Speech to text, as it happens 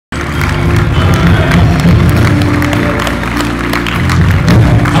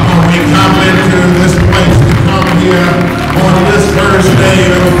day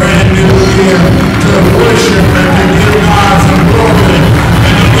of a brand new year to worship and to give God some glory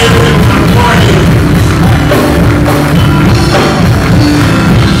and to give Him some praise.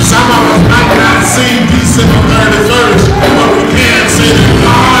 Some of us might not see December 31st, but we can say that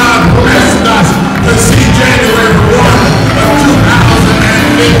God blessed us to see January 1 of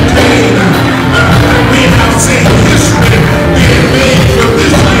 2015. We have seen history being made for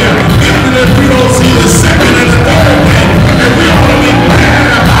this year, even if we don't see the second and the third day, and we ought to be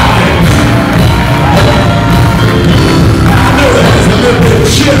glad about it. I know that it's a little bit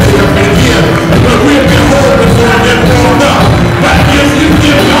chilly up in here, but we'll be home before we get warmed up. But if you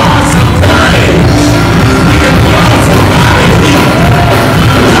give God some praise, we can put on somebody here.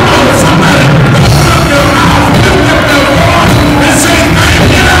 Come on, somebody, open up your mouth, lift up your voice, and say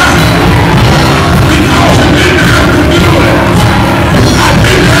thank you. Because you didn't have to do it. I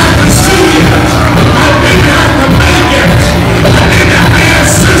didn't have to see it. I didn't have to make it. I didn't have to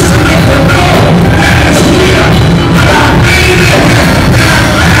insist enough to know that it's here. But I made it, and I'm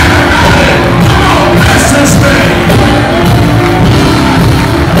glad about it. Come on, bless this thing.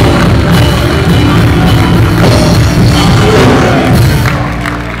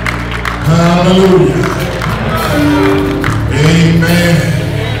 Hallelujah. Amen.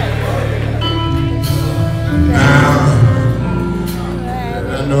 Now,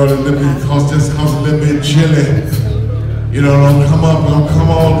 I know just cause a little bit chilly. You know, don't come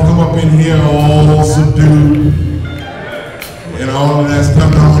up in here all subdued. And all of that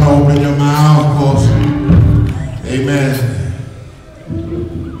stuff, I'm gonna open your mouth, of course. Amen.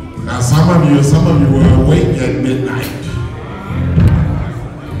 Now some of you were awake at midnight.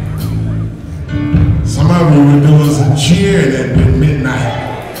 Some of you were doing some cheering at midnight.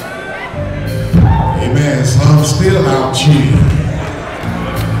 Amen. Some still out cheering.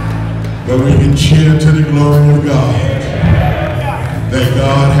 But we can cheer to the glory of God. That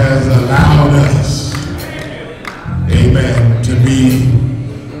God has allowed us, amen, to be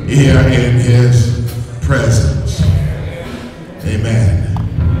here in His presence. Amen.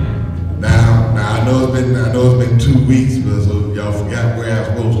 Now I know it's been 2 weeks, but so y'all forgot where I'm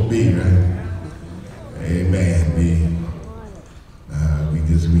supposed to be, right? Amen.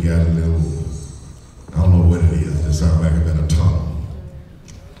 We got a little, I don't know what it is. It sounds like I'm in a tunnel.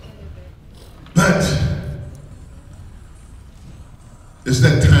 But it's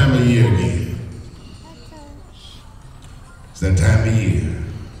that time of year again. It's that time of year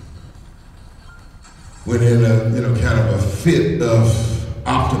when in a kind of a fit of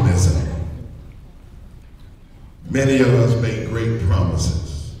optimism, many of us make great promises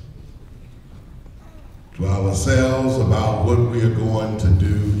to ourselves about what we are going to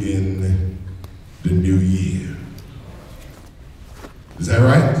do in the new year. Is that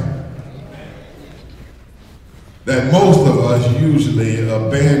right? That most of us usually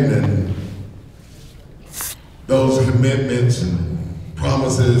abandon those commitments and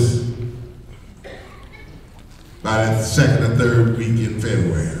promises by the second or third week in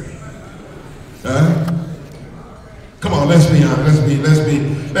February. Huh? Come on, let's be honest.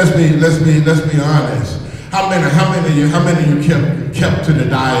 Let's be honest. How many of you kept to the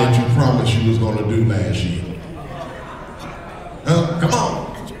diet you promised you was going to do last year? Huh? Come on.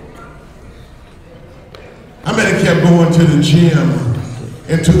 How many kept going to the gym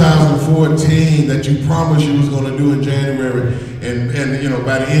in 2014 that you promised you was going to do in January, and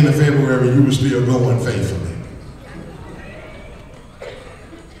by the end of February you were still going faithfully?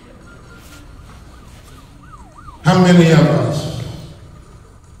 How many of us,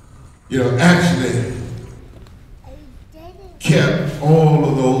 actually kept all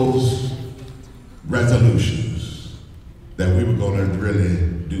of those resolutions that we were going to really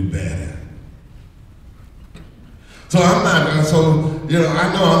do better? So I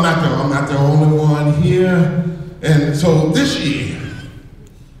know I'm not the only one here. And so this year,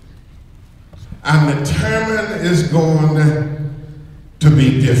 I'm determined it's going to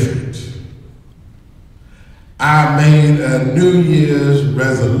be different. I made a New Year's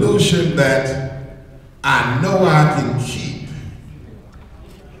resolution that I know I can keep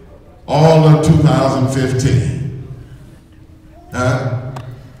all of 2015.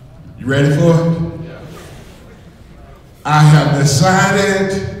 You ready for it? I have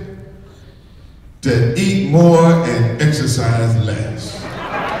decided to eat more and exercise less.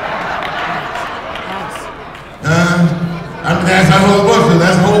 That's a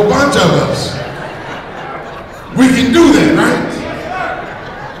whole bunch of us. We can do that, right?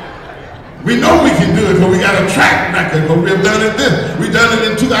 We know we can do it because we got a track record, because we've done it this. We've done it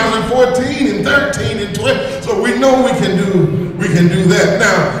in 2014 and 13 and 12. So we know we can do that.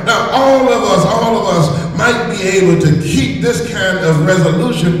 Now all of us might be be able to keep this kind of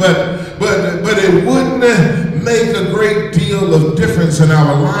resolution, but it wouldn't make a great deal of difference in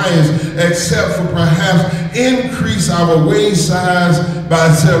our lives except for perhaps increase our waist size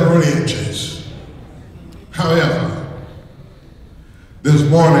by several inches. However, this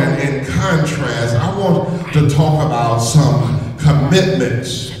morning, in contrast, I want to talk about some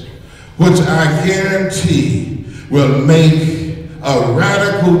commitments which I guarantee will make a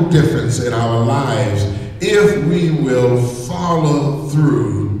radical difference in our lives if we will follow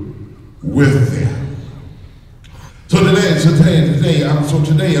through with them. So today I want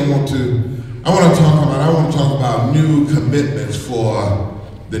to talk about new commitments for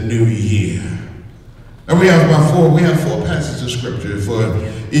the new year. And we have four passages of scripture for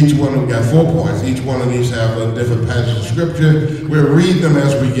each one. We've got 4 points. Each one of these have a different passage of scripture. We'll read them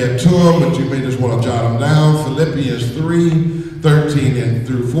as we get to them, but you may just want to jot them down. Philippians 3:13 and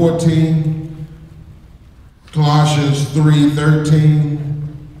through 14. Colossians 3:13.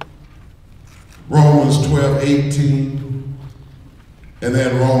 Romans 12:18. And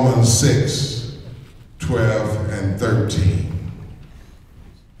then Romans 6:12 and 13.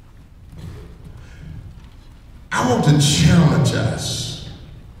 I want to challenge us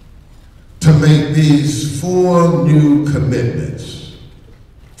to make these 4 new commitments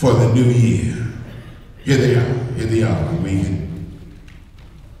for the new year. Here they are.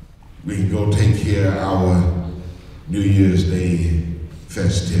 We can go take care of our New Year's Day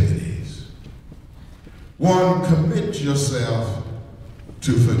festivities. 1, commit yourself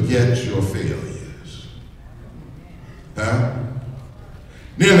to forget your failures.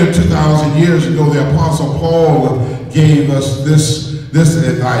 Nearly 2,000 years ago, the Apostle Paul gave us this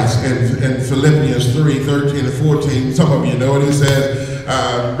advice in Philippians 3:13 and 14. Some of you know it. He says,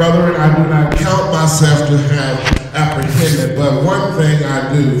 brethren, I do not count myself to have apprehended, but one thing I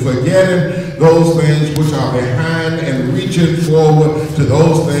do, forgetting those things which are behind and reaching forward to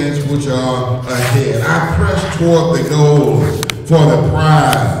those things which are ahead. I press toward the goal for the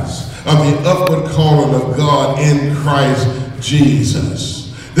prize of the upward calling of God in Christ Jesus.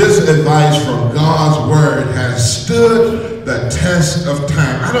 This advice from God's word has stood the test of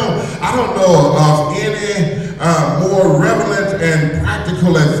time. I don't know of any more relevant and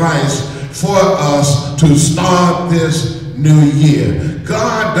practical advice for us to start this new year.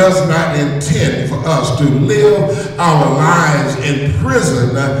 God does not intend for us to live our lives in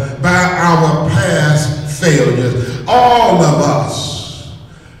prison by our past failures. All of us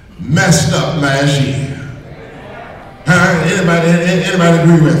messed up last year. Anybody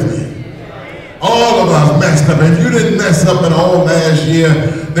agree with me? All of us messed up. If you didn't mess up at all last year,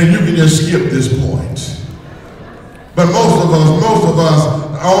 then you can just skip this point. But most of us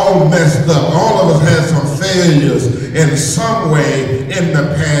all messed up. All of us had some failures in some way in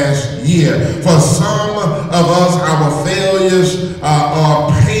the past year. For some of us, our failures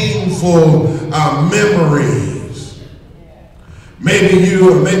are painful memories. Maybe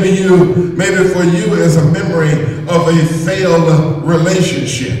for you it's a memory of a failed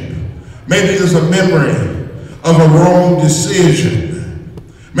relationship. Maybe it's a memory of a wrong decision.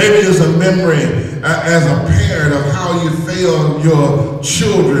 Maybe it's a memory as a parent of how you failed your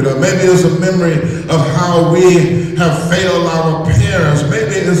children. Or maybe it's a memory of how we have failed our parents.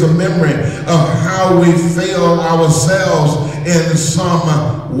 Maybe it's a memory of how we failed ourselves in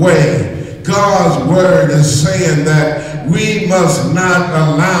some way. God's word is saying that we must not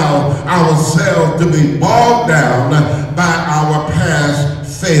allow ourselves to be bogged down by our past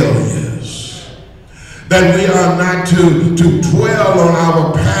failures. That we are not to dwell on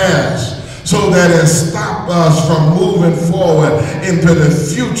our past so that it stops us from moving forward into the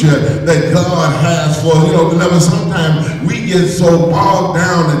future that God has for us. You know, beloved, sometimes we get so bogged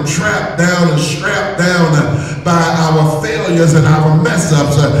down and trapped down and strapped down by our failures and our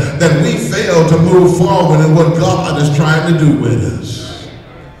mess-ups that we fail to move forward in what God is trying to do with us.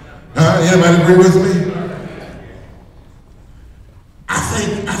 Anybody agree with me? I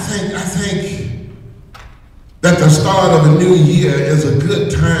think that the start of a new year is a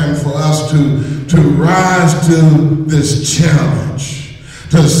good time for us to rise to this challenge,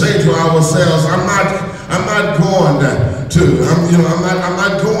 to say to ourselves, I'm not going to,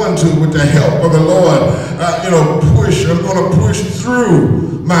 with the help of the Lord, I'm going to push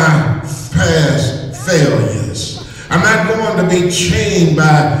through my past failures. I'm not going to be chained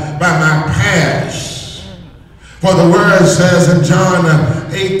by my past. For the word says in John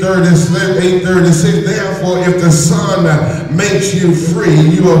 8:36, therefore, if the Son makes you free,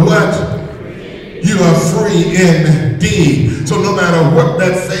 you are what? You are free indeed. So no matter what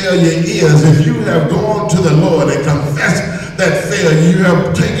that failure is, if you have gone to the Lord and confessed that failure, you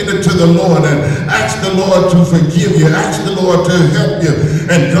have taken it to the Lord and asked the Lord to forgive you, asked the Lord to help you,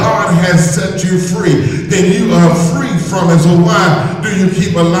 and God has set you free, then you are free from it. So why do you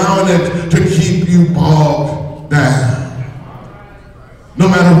keep allowing it to keep you bogged down? No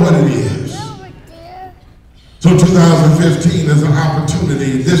matter what it is. So 2015 is an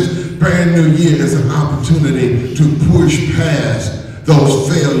opportunity. This brand new year is an opportunity to push past those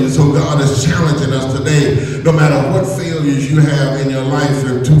failures. So God is challenging us today, no matter what failures you have in your life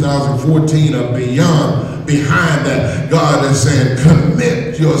in 2014 or beyond, behind that, God is saying,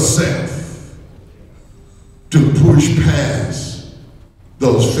 commit yourself to push past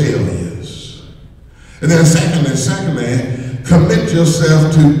those failures. And then secondly, commit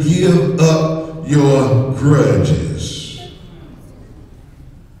yourself to give up your grudges.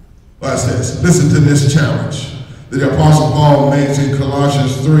 Watch this. Listen to this challenge that the Apostle Paul makes in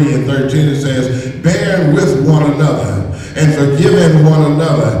Colossians 3 and 13. It says, bearing with one another and forgiving one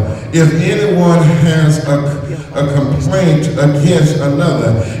another. If anyone has a complaint against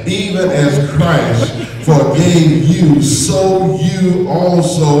another, even as Christ forgave you, so you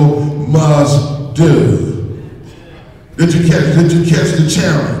also must do. Did you catch the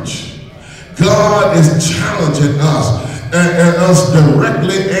challenge? God is challenging us, and us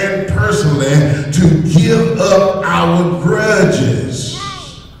directly and personally, to give up our grudges.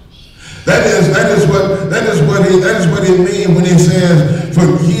 That is what he means when he says,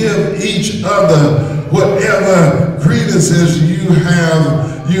 forgive each other whatever grievances you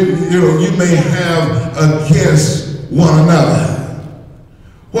may have against one another.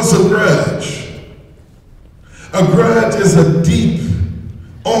 What's a grudge? A grudge is a deep,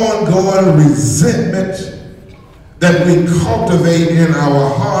 ongoing resentment that we cultivate in our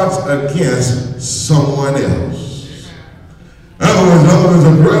hearts against someone else. In other words,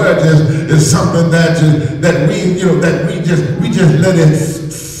 a grudge is something that we just let it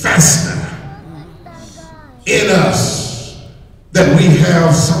fester in us, that we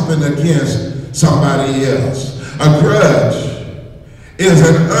have something against somebody else. A grudge is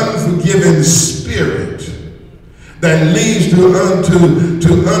an unforgiving spirit that leads to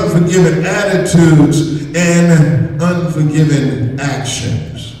unforgiving attitudes and unforgiving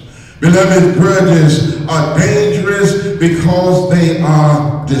actions. Beloved, grudges are dangerous because they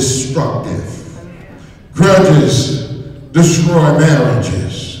are destructive. Grudges destroy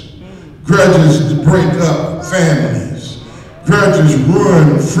marriages. Grudges break up families. Grudges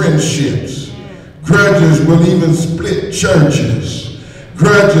ruin friendships. Grudges will even split churches.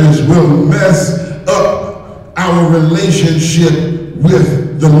 Grudges will mess up our relationship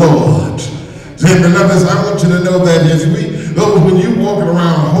with the Lord. And beloveds, I want you to know that when you walking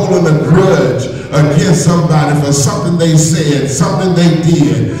around holding a grudge against somebody for something they said, something they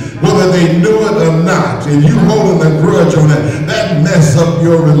did, whether they knew it or not, and you holding a grudge on it, that mess up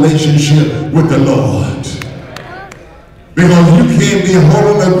your relationship with the Lord. Because you can't be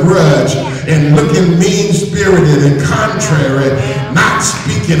holding a grudge and looking mean-spirited and contrary, not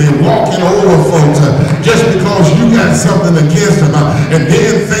speaking and walking over folks just because you got something against them, and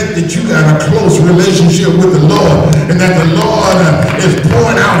then think that you got a close relationship with the Lord and that the Lord is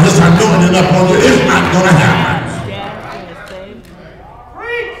pouring out his anointing up on you. It's not going to happen.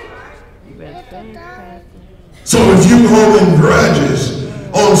 So if you holding grudges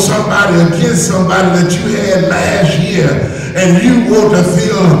on somebody against somebody that you had last year, and you want to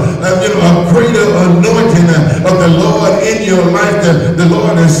feel a greater anointing of the Lord in your life, the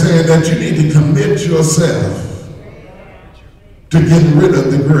Lord has said that you need to commit yourself to getting rid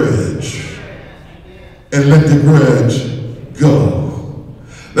of the grudge and let the grudge go.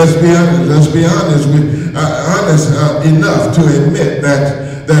 Let's be honest enough to admit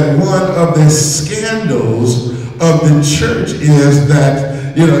that one of the scandals of the church is that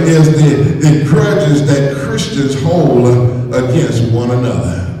is the grudges that Christians hold against one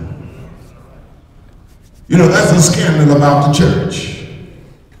another. That's a scandal about the church.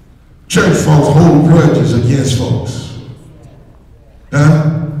 Church folks hold grudges against folks.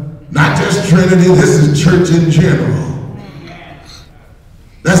 Not just Trinity, this is church in general.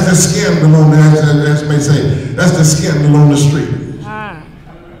 That's the scandal on as may say, that's the scandal on the street.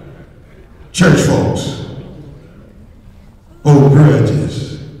 Church folks hold grudges.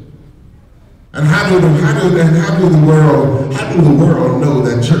 And how do the world know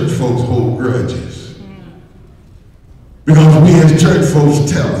that church folks hold grudges? Because we as church folks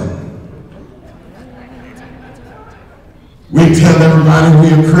tell them. We tell everybody we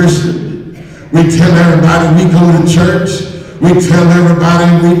are Christian. We tell everybody we go to church. We tell everybody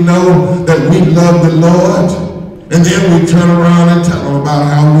we know that we love the Lord. And then we turn around and tell them about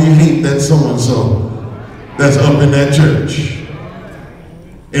how we hate that so-and-so. that's up in that church.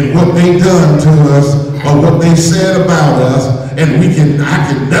 And what they done to us, or what they said about us, and I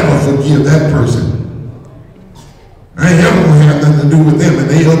can never forgive that person. I ain't ever gonna have nothing to do with them, and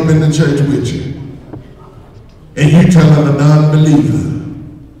they up in the church with you. And you telling a non-believer.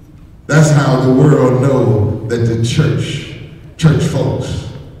 That's how the world know that the church folks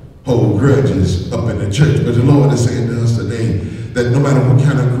hold grudges up in the church. But the Lord is saying to us today that no matter what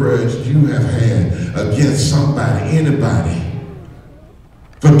kind of grudge you have had against somebody, anybody,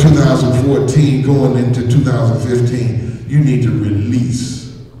 from 2014 going into 2015, you need to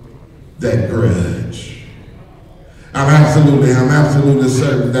release that grudge. I'm absolutely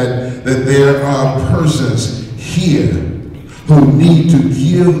certain that there are persons here who need to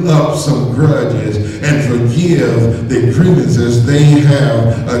give up some grudges and forgive the grievances they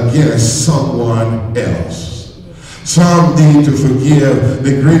have against someone else. Some need to forgive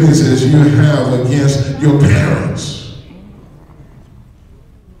the grievances you have against your parents.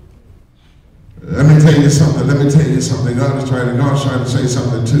 Let me tell you something. God's trying to say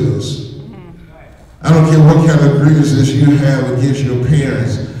something to us. I don't care what kind of grievances you have against your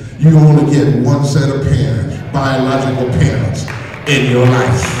parents. You only get one set of parents, biological parents, in your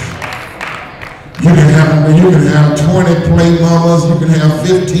life. You can have 20 play mamas, you can have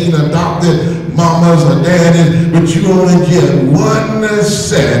 15 adopted mamas or daddies, but you only get one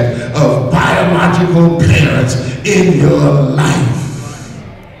set of biological parents in your life.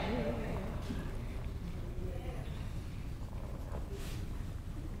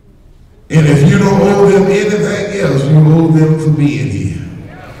 And if you don't owe them anything else, you owe them for being here.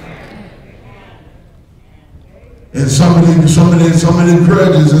 And some of the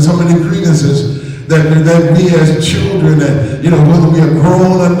grudges and some of the grievances that we as children, that, whether we are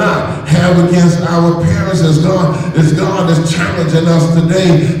grown or not, have against our parents, as God is challenging us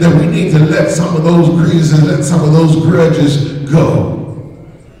today, that we need to let some of those grievances, let some of those grudges go.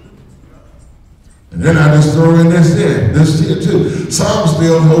 And then I just throw in this here too. Some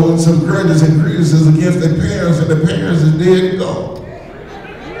still holding some grudges and grievances against their parents, and the parents is dead and gone.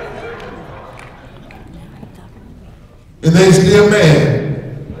 And they still mad.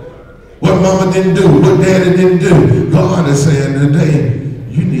 What mama didn't do, what daddy didn't do. God is saying today,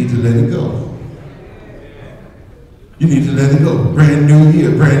 you need to let it go. You need to let it go. Brand new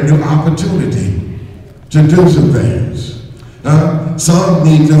year, brand new opportunity to do some things. Some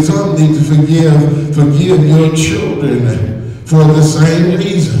need to forgive your children for the same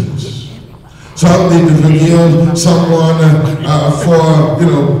reasons. Some need to forgive someone for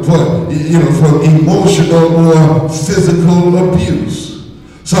emotional or physical abuse.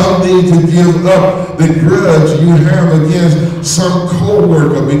 Some need to give up the grudge you have against some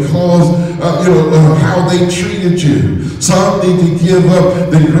co-worker because of how they treated you. Some need to give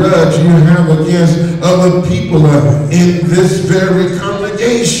up the grudge you have against other people in this very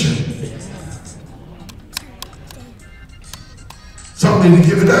congregation. Some need to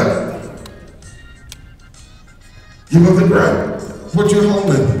give it up. Give up the grudge. What you're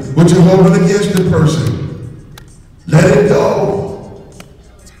holding against the person. Let it go.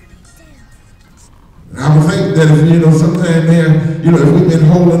 I would think that if, sometime if we've been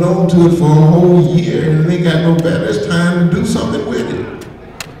holding on to it for a whole year and it ain't got no better, it's time to do something with it.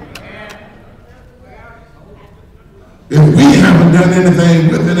 If we haven't done anything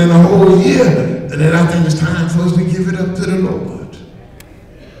with it in a whole year, then I think it's time for us to give it up to the Lord.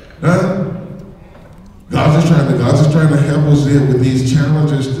 God's just trying to help us there with these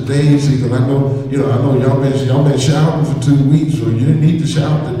challenges today. See, because I know y'all been shouting for 2 weeks, so you didn't need to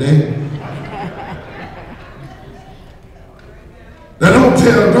shout today. Now don't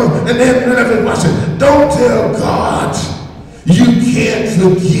tell God you can't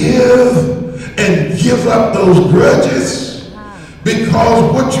forgive and give up those grudges,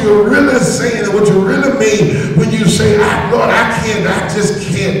 because what you're really saying and what you really mean when you say, Lord, I just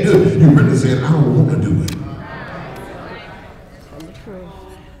can't do it, you're really saying, I don't want to do it.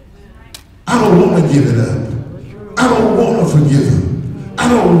 I don't want to give it up. I don't want to forgive him. I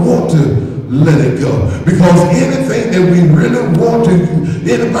don't want to let it go. Because anything that we really want to,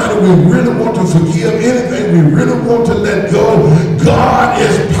 anybody we really want to forgive, anything we really want to let go, God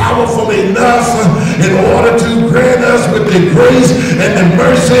is powerful enough in order to grant us with the grace and the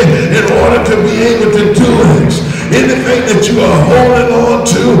mercy in order to be able to do it. Anything that you are holding on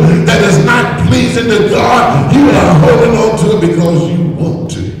to that is not pleasing to God, you are holding on to it because you want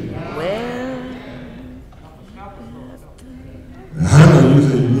to. I know you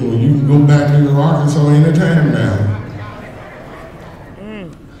say, you can go back to Arkansas anytime now.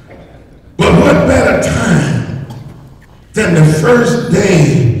 But what better time than the first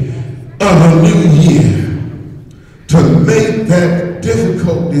day of a new year to make that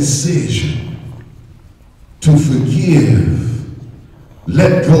difficult decision to forgive,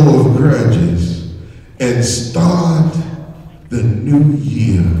 let go of grudges, and start the new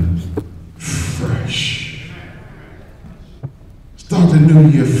year fresh. Start the new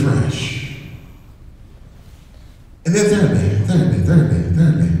year fresh. And then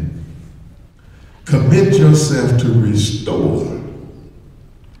thirdly, commit yourself to restore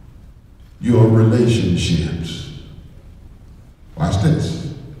your relationships. Watch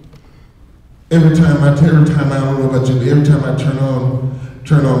this. Every time I don't know about you, every time I turn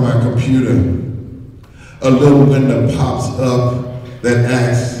on my computer, a little window pops up that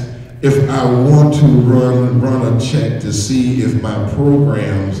asks if I want to run a check to see if my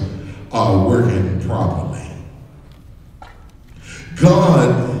programs are working properly.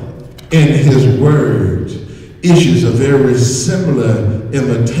 God, in his word, issues a very similar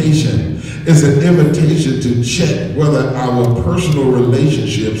invitation. It's an invitation to check whether our personal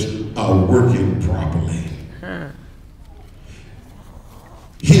relationships are working properly.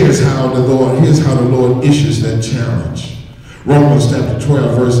 Here's how the Lord issues that challenge. Romans chapter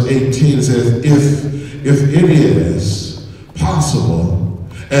 12, verse 18 says, if it is possible,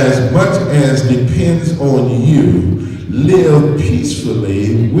 as much as depends on you, live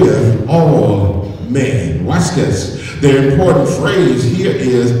peacefully with all men. Watch this. The important phrase here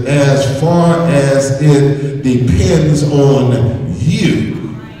is, as far as it depends on you.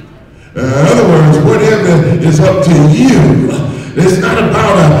 In other words, whatever is up to you. It's not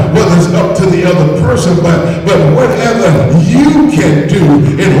about whether it's up to the other person, but whatever you can do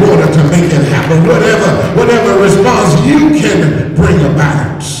in order to make it happen, whatever response you can bring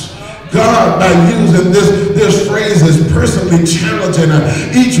about. God, by using this phrase, is personally challenging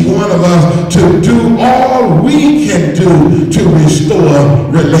each one of us to do all we can do to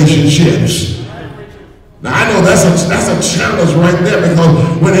restore relationships. Now, I know that's a challenge right there,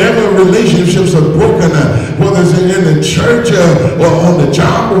 because whenever relationships are broken, whether it's in the church or on the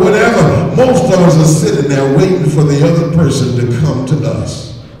job or whatever, most of us are sitting there waiting for the other person to come to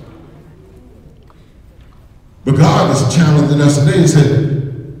us. But God is challenging us today. He said,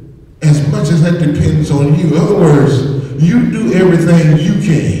 as much as that depends on you. In other words, you do everything you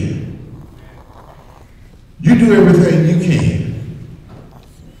can. You do everything you can.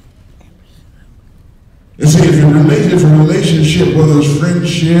 And see, if your relationship, whether it's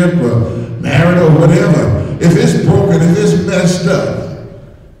friendship or marriage or whatever, if it's broken, if it's messed up,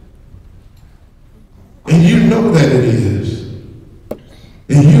 and you know that it is,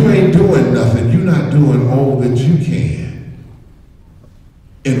 and you ain't doing nothing, you're not doing all that you can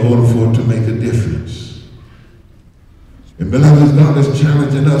in order for it to make a difference. And beloveds, God is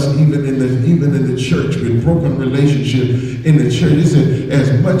challenging us even in the church, with broken relationship in the church. He said,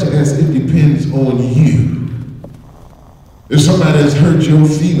 as much as it depends on you. If somebody has hurt your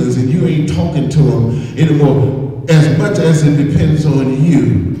feelings and you ain't talking to them anymore, as much as it depends on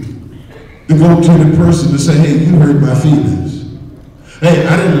you to go to the person to say, hey, you hurt my feelings. Hey,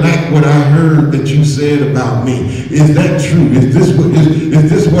 I didn't like what I heard that you said about me. Is that true? Is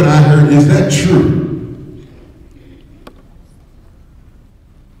this what I heard? Is that true?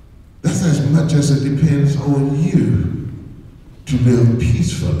 That's as much as it depends on you to live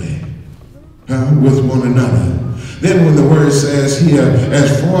peacefully with one another. Then when the word says here,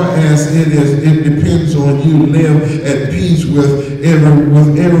 as far as it depends on you, live at peace with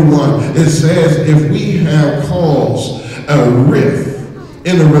everyone. It says if we have caused a rift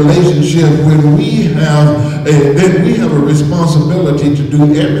in a relationship, then we have a responsibility to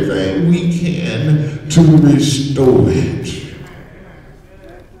do everything we can to restore it.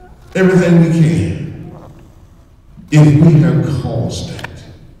 Everything we can. If we have caused it.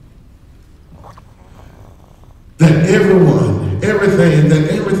 That everything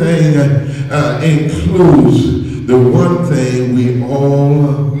includes the one thing we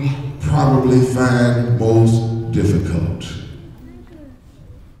all probably find most difficult.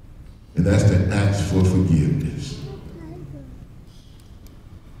 And that's to ask for forgiveness.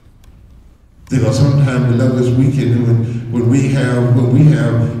 You know, sometimes, beloveds, we can, when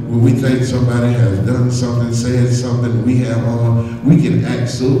we think somebody has done something, said something, we can act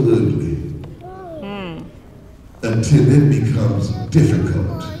so ugly until it becomes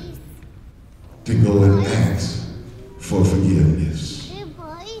difficult to go and ask for forgiveness.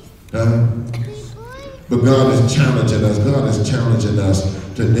 But God is challenging us. God is challenging us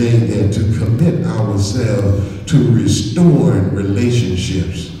today then to commit ourselves to restoring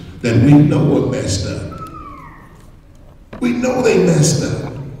relationships that we know are messed up. We know they messed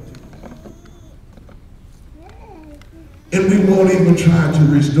up. And we won't even try to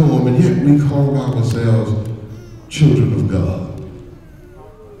restore them, and yet we call ourselves children of God?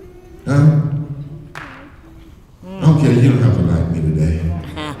 Huh? I don't care, you don't have to like me today.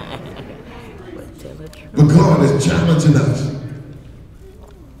 But God is challenging us.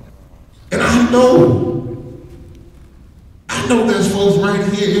 And I know there's folks right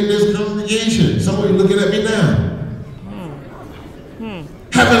here in this congregation. Some of you looking at me now.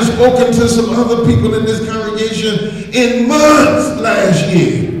 Having spoken to some other people in this congregation in months last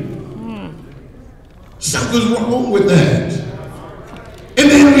year. Something's wrong with that. And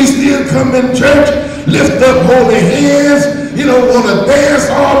then we still come in church, lift up holy hands, want to dance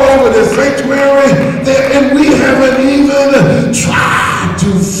all over the sanctuary, and we haven't even tried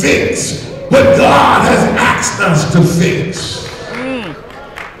to fix what God has asked us to fix.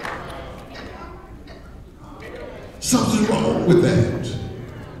 Something's wrong with that.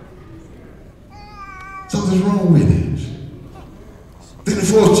 Something's wrong with it. Then the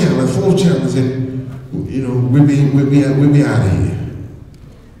fourth challenge, and we'll be out of here.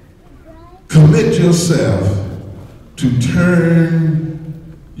 Commit yourself to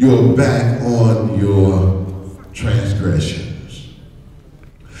turn your back on your transgressions.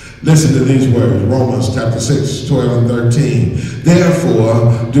 Listen to these words, Romans chapter 6, 12 and 13.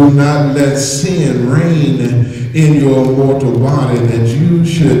 Therefore, do not let sin reign in your mortal body, that you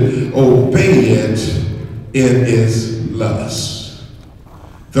should obey it in its lust.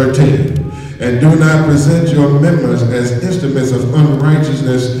 13. And do not present your members as instruments of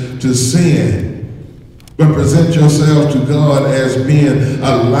unrighteousness to sin, but present yourselves to God as being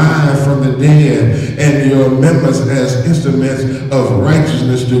alive from the dead, and your members as instruments of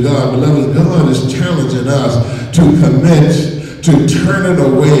righteousness to God. Beloved, God is challenging us to commit to turning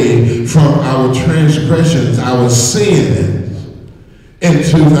away from our transgressions, our sins, in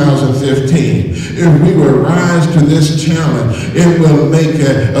 2015. If we will rise to this challenge, it will make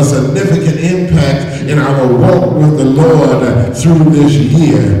a significant impact in our walk with the Lord through this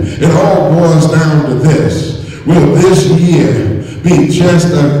year. It all boils down to this. Will this year be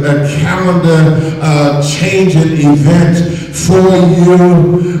just a calendar changing event for you,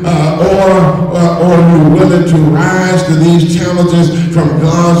 or are you willing to rise to these challenges from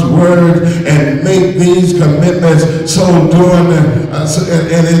God's word and make these commitments,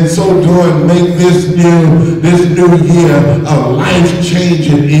 and in so doing make this new year a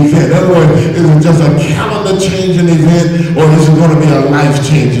life-changing event? In other words, is it just a calendar-changing event, or is it going to be a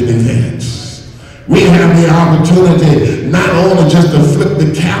life-changing event? We have the opportunity not only just to flip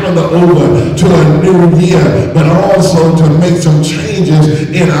the calendar over to a new year, but also to make some changes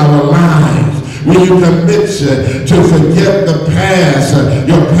in our lives. Will you commit to forget the past,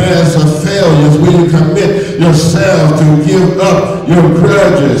 your past of failures? Will you commit yourself to give up your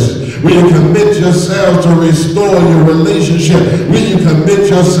grudges? Will you commit yourselves to restore your relationship? Will you commit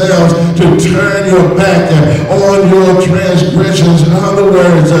yourselves to turn your back on your transgressions? In other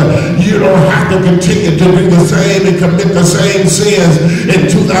words, you don't have to continue to do the same and commit the same sins in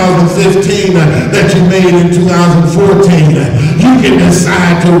 2015 that you made in 2014. You can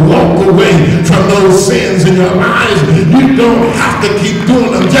decide to walk away from those sins in your lives. You don't have to keep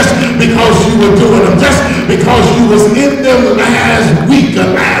doing them just because you were doing them, just because you was in them last week or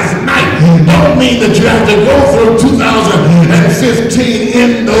last night. Don't mean that you have to go through 2015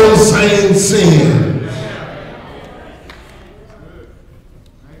 in those same sins.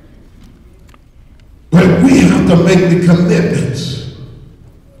 But we have to make the commitments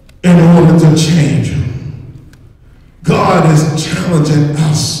in order to change them. God is challenging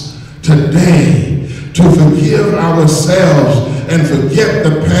us today to forgive ourselves and forget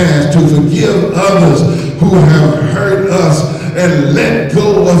the past, to forgive others who have hurt us and let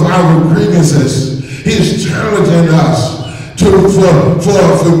go of our grievances. He's challenging us for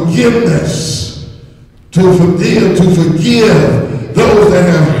forgiveness, to forgive those that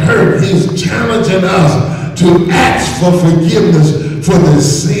have hurt. He's challenging us to ask for forgiveness for the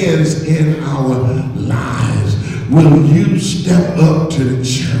sins in our lives. Will you step up to the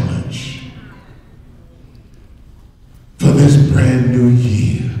challenge for this brand new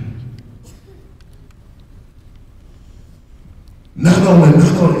year? Not only,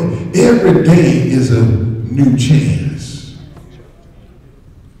 every day is a new chance.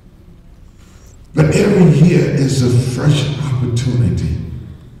 But every year is a fresh opportunity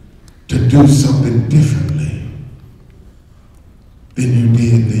to do something differently than you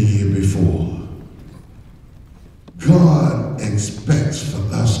did the year before. God expects for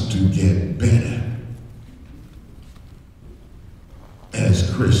us to get better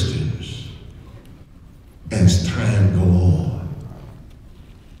as Christians as time goes on.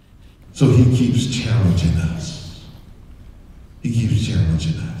 So he keeps challenging us. He keeps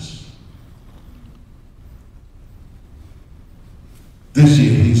challenging us.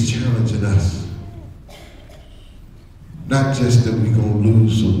 challenging us. Not just that we're going to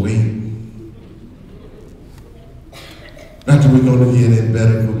lose some weight. Not that we're going to get in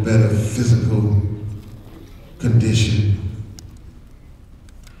better physical condition.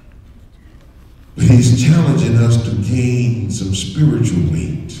 But he's challenging us to gain some spiritual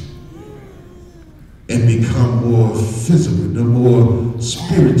weight and become more physical, more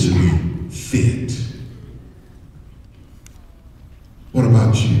spiritually fit. What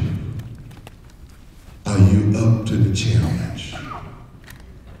about you? Are you up to the challenge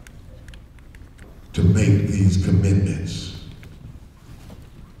to make these commitments?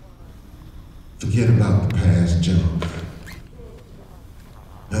 Forget about the past junk.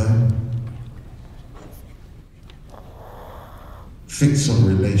 Huh? Fix some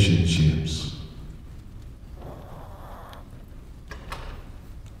relationships.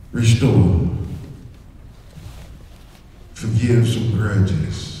 Restore. Forgive some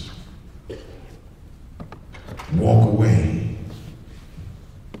grudges. Walk away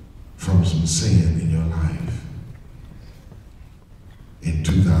from some sin in your life in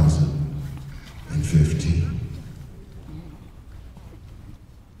 2015.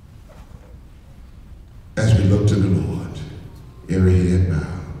 As we look to the Lord, every head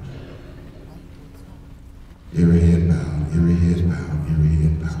bowed, every head bowed, every head bowed, every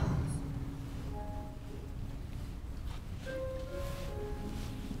head bowed.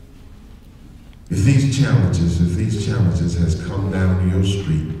 If these challenges has come down your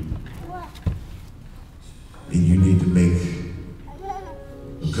street, and you need to make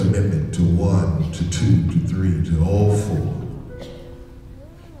a commitment to 1, to 2, to 3, to all 4.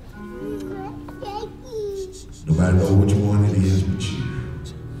 Nobody knows which one it is but you.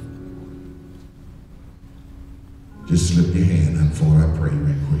 Just slip your hand up before I pray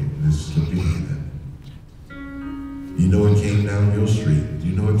right quick. Just slip your hand up. You know it came down your street.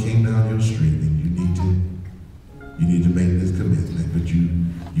 You know it came down your street, and you need to make this commitment, but you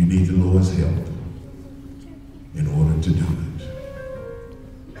need the Lord's help in order to do it.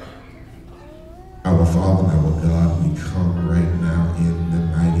 Our Father and our God, we come right now in the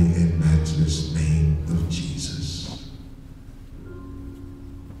mighty and matchless name of Jesus.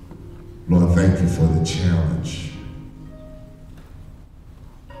 Lord, thank you for the challenge.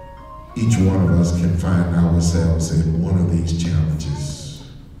 Each one of us can find ourselves in one of these challenges.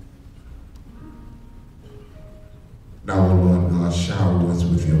 Now, Lord God, shower us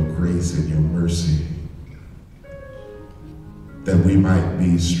with your grace and your mercy, that we might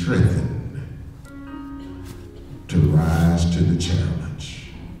be strengthened to rise to the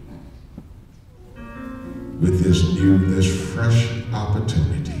challenge with this fresh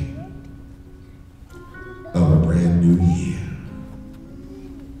opportunity of a brand new year.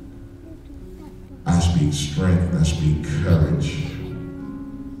 I speak strength, I speak courage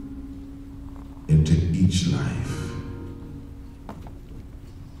into each life,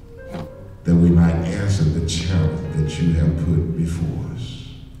 that we might answer the challenge that you have put before us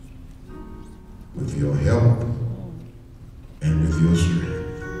with your help and with your strength.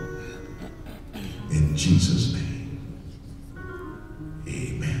 In Jesus' name,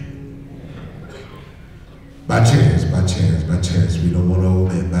 amen. By chance, we don't want to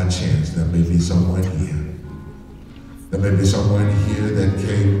omit, by chance, there may be someone here. There may be someone here that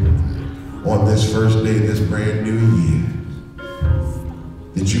came on this first day, this brand new year,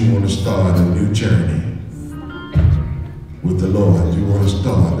 that you want to start a new journey with the Lord. You want to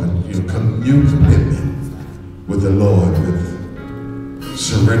start a new commitment with the Lord, with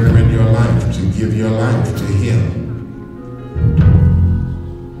surrendering your life, to give your life to Him.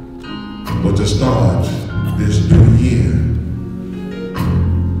 But to start this new year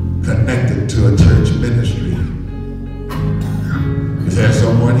connected to a church ministry. If there's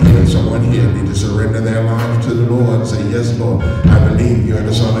someone here need to surrender their life to the Lord and say, yes, Lord, I believe you're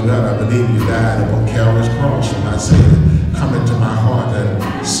the Son of God. I believe you died upon Calvary's cross for my sin. Come into my heart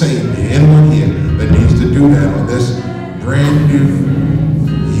and save me. Anyone here that needs to do that on this brand new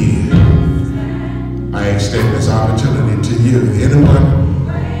year, I extend this opportunity to you. Anyone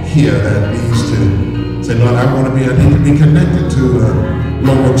here that needs to say, Lord, I need to be connected to a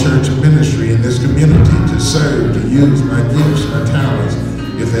local church ministry in this community, to serve, to use my gifts, my talents.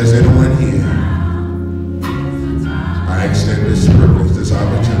 If there's anyone here, I extend this privilege, this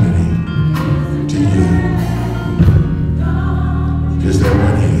opportunity to you. Is there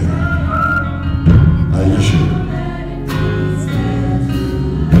one here? Are you sure?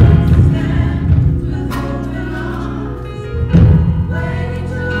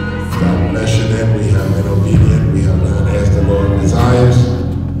 God bless you then. We have been obedient. We have done as the Lord desires.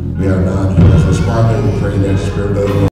 We have done as a sparkle. We pray